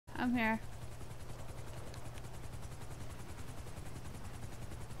I'm here.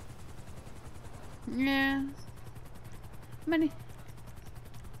 Yeah. Money.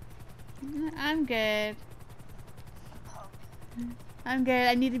 I'm good. I'm good.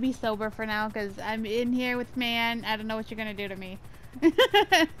 I need to be sober for now because I'm in here with man. I don't know what you're gonna do to me.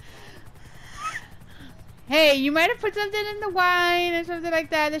 Hey, you might have put something in the wine or something like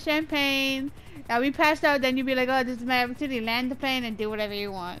that, the champagne. Now we passed out, then you'd be like, oh, this is my opportunity. Land the plane and do whatever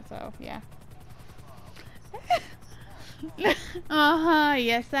you want. So, yeah. Uh-huh.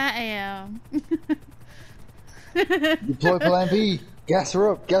 Yes, I am. Deploy plan B. Gas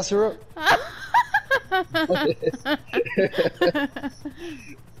her up. Gas her up.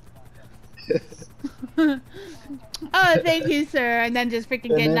 Oh, thank you, sir. And then just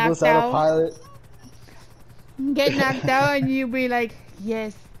freaking get knocked out. Autopilot. Get knocked out and you be like,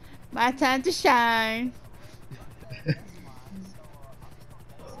 yes, my time to shine.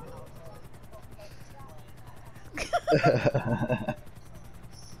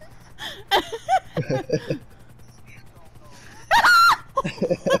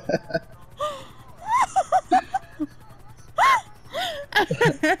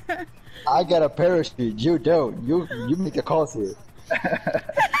 I got a parachute. You don't. You make the calls here.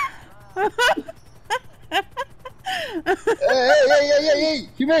 Hey!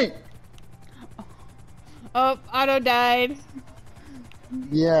 Humane! Oh, Otto died.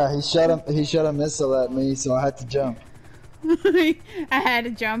 Yeah, he shot a missile at me, so I had to jump. I had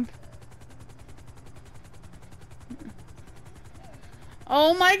to jump.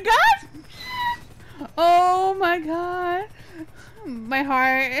 Oh my god! Oh my god! My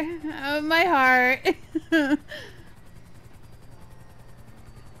heart. My heart.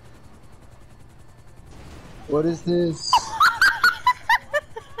 What is this?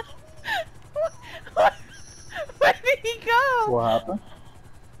 Where did he go? What happened?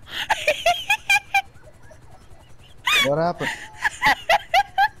 What happened?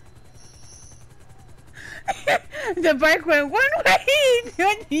 The bike went one way,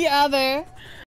 went the other.